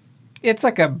 Drew? It's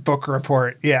like a book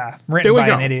report, yeah, written by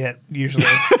an idiot, usually.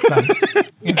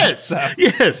 Yes.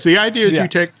 The idea is you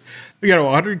take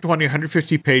 120,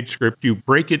 150 page script, you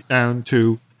break it down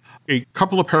to a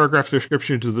couple of paragraph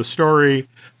descriptions of the story,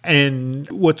 and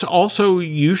what's also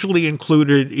usually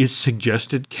included is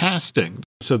suggested casting,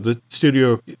 so the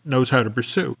studio knows how to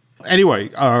pursue. Anyway,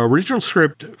 original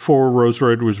script for Rose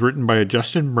Red was written by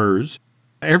Justin Mers.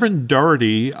 Evan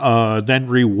Doherty then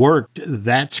reworked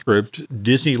that script.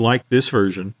 Disney liked this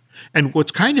version. And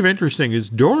what's kind of interesting is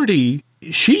Doherty,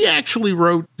 she actually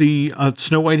wrote the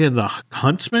Snow White and the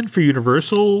Huntsman for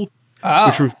Universal,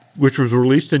 which was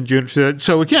released in June.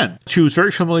 So again, she was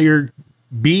very familiar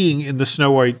being in the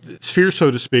Snow White sphere,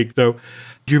 so to speak, though.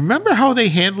 Do you remember how they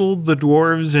handled the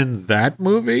dwarves in that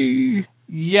movie?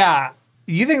 Yeah.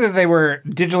 You think that they were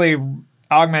digitally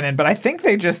augmented, but I think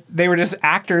they were just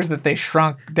actors that they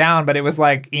shrunk down, but it was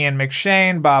like Ian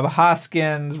McShane, Bob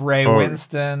Hoskins, Ray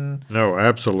Winston. No,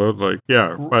 absolutely.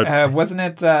 Yeah. But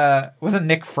wasn't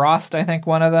Nick Frost, I think,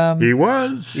 one of them? He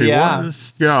was. Yeah.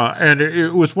 And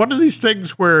it was one of these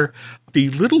things where the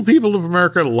Little People of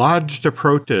America lodged a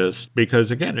protest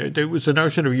because, again, it was the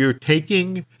notion of you're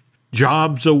taking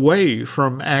jobs away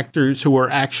from actors who are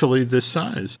actually this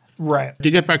size. Right. To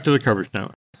get back to the coverage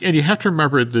now, and you have to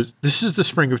remember this is the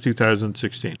spring of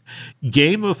 2016.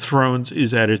 Game of Thrones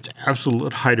is at its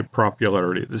absolute height of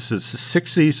popularity. This is the 6th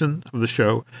season of the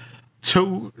show.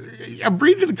 So I'm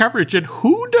reading the coverage, and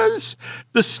who does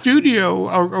the studio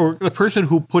or the person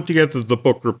who put together the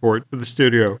book report for the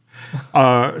studio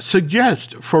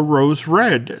suggest for Rose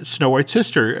Red, Snow White's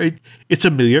sister? It's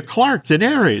Emilia Clarke,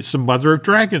 Daenerys, the mother of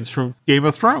dragons from Game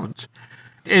of Thrones.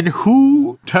 And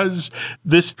who does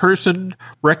this person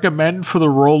recommend for the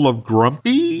role of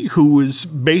Grumpy, who is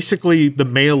basically the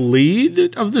male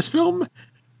lead of this film?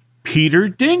 Peter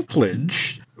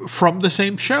Dinklage from the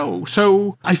same show.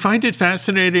 So I find it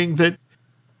fascinating that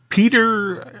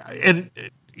Peter, and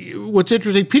what's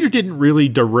interesting, Peter didn't really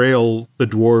derail the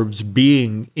dwarves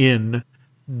being in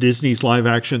Disney's live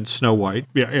action Snow White.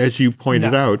 As you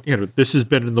pointed out, this has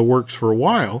been in the works for a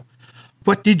while.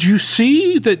 But did you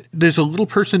see that there's a little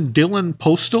person, Dylan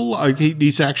Postal?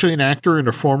 He's actually an actor and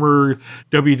a former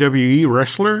WWE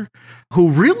wrestler who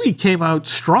really came out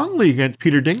strongly against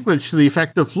Peter Dinklage to the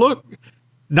effect of, look,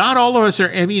 not all of us are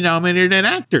Emmy-nominated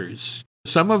actors.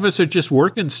 Some of us are just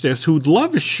working stiffs who'd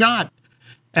love a shot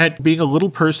at being a little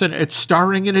person at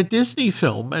starring in a Disney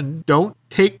film, and don't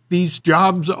take these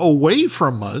jobs away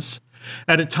from us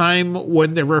at a time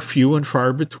when there are few and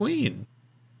far between.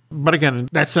 But again,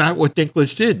 that's not what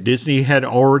Dinklage did. Disney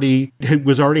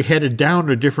was already headed down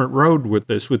a different road with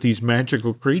these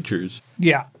magical creatures.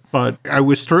 Yeah. But I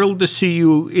was thrilled to see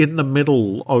you in the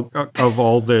middle of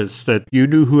all this, that you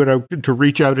knew who to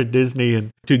reach out to Disney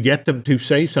and to get them to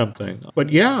say something.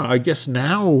 But yeah, I guess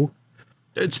now,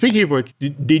 speaking of which,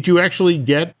 did you actually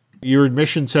get your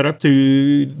admission set up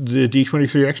to the D23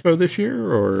 Expo this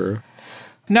year, or?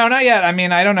 No, not yet. I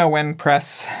mean, I don't know when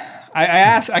press...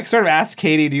 I sort of asked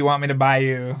Katie, do you want me to buy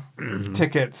you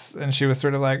tickets? And she was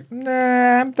sort of like,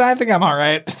 nah, I think I'm all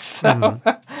right. So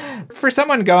for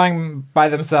someone going by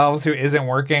themselves who isn't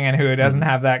working and who doesn't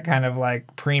have that kind of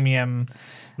like premium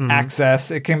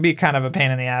access, it can be kind of a pain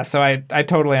in the ass. So I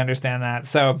totally understand that.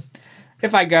 So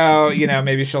if I go,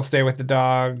 maybe she'll stay with the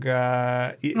dog.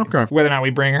 Okay. Whether or not we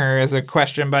bring her is a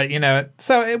question, but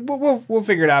we'll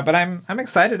figure it out. But I'm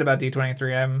excited about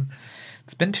D23.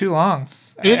 It's been too long.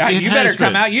 You better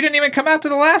come out. You didn't even come out to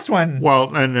the last one.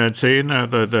 Well, and saying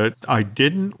that I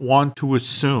didn't want to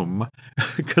assume,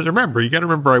 because you got to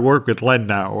remember I work with Len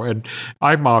now, and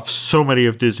I'm off so many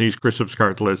of Disney's Christmas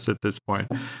card lists at this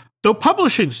point. Though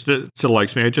publishing still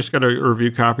likes me, I just got a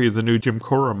review copy of the new Jim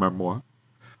Cora memoir.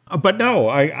 But no,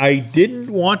 I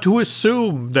didn't want to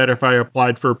assume that if I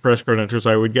applied for press credentials,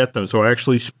 I would get them. So I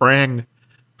actually sprang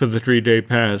for the 3-day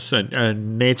pass,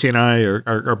 and Nancy and I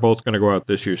are both going to go out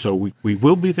this year. So we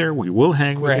will be there. We will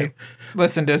hang with you.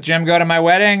 Listen, does Jim go to my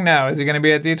wedding? No. Is he going to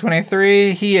be at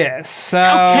D23? He is.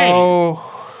 So,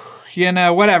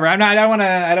 okay. Whatever. I don't want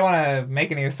to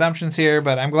make any assumptions here,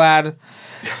 but I'm glad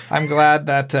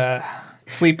that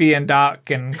Sleepy and Doc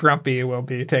and Grumpy will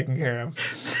be taken care of.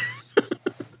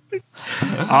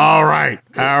 All right.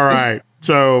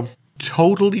 So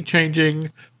totally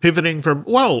pivoting from,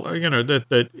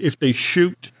 that if they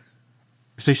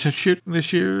start shooting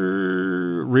this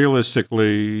year,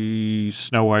 realistically,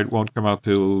 Snow White won't come out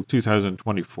till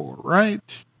 2024,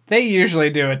 right? They usually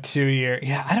do a 2-year.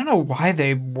 Yeah, I don't know why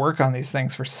they work on these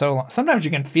things for so long. Sometimes you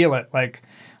can feel it, like,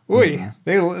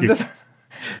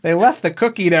 they left the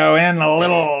cookie dough in a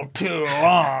little too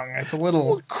long. It's a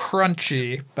little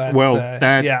crunchy, but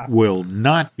that will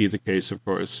not be the case, of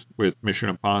course, with Mission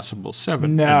Impossible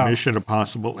 7 and Mission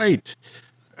Impossible 8.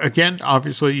 Again,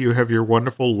 obviously, you have your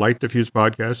wonderful Light Diffuse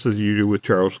podcast that you do with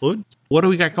Charles Flood. What do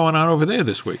we got going on over there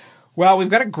this week? Well, we've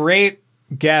got a great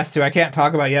guest who I can't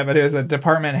talk about yet, but who is a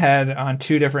department head on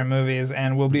 2 different movies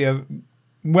and will be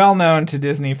well-known to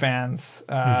Disney fans.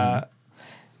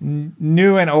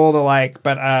 New and old alike,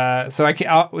 but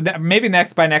maybe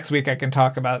by next week I can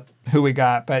talk about who we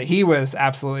got. But he was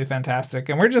absolutely fantastic,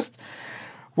 and we're just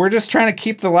trying to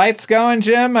keep the lights going,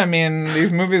 Jim. I mean,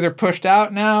 these movies are pushed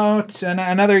out now to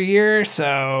another year,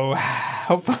 so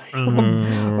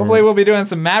hopefully we'll be doing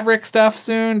some Maverick stuff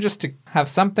soon, just to have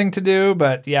something to do.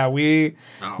 But yeah, we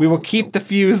will keep the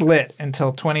fuse lit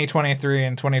until 2023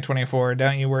 and 2024.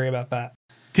 Don't you worry about that.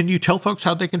 Can you tell folks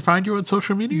how they can find you on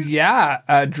social media?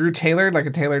 Yeah, Drew Tailored, like a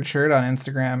tailored shirt, on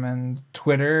Instagram and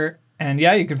Twitter. And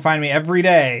yeah, you can find me every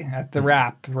day at the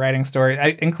Wrap writing stories,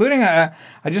 including I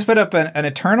just put up an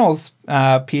Eternals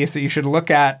piece that you should look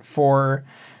at for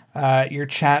your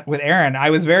chat with Aaron. I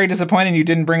was very disappointed you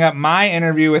didn't bring up my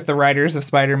interview with the writers of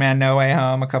Spider-Man No Way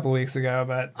Home a couple of weeks ago,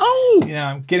 but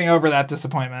I'm getting over that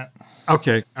disappointment.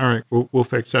 Okay. All right. We'll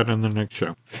fix that in the next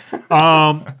show.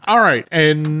 All right.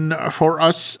 And for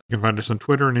us, you can find us on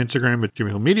Twitter and Instagram at Jim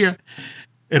Hill Media,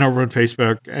 and over on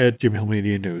Facebook at Jim Hill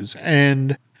Media News.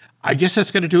 And I guess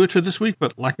that's going to do it for this week.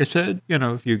 But like I said,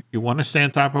 if you want to stay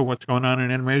on top of what's going on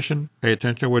in animation, pay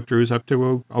attention to what Drew's up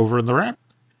to over in the Wrap.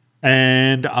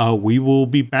 And we will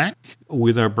be back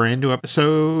with our brand new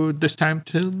episode this time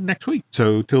till next week.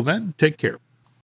 So till then, take care.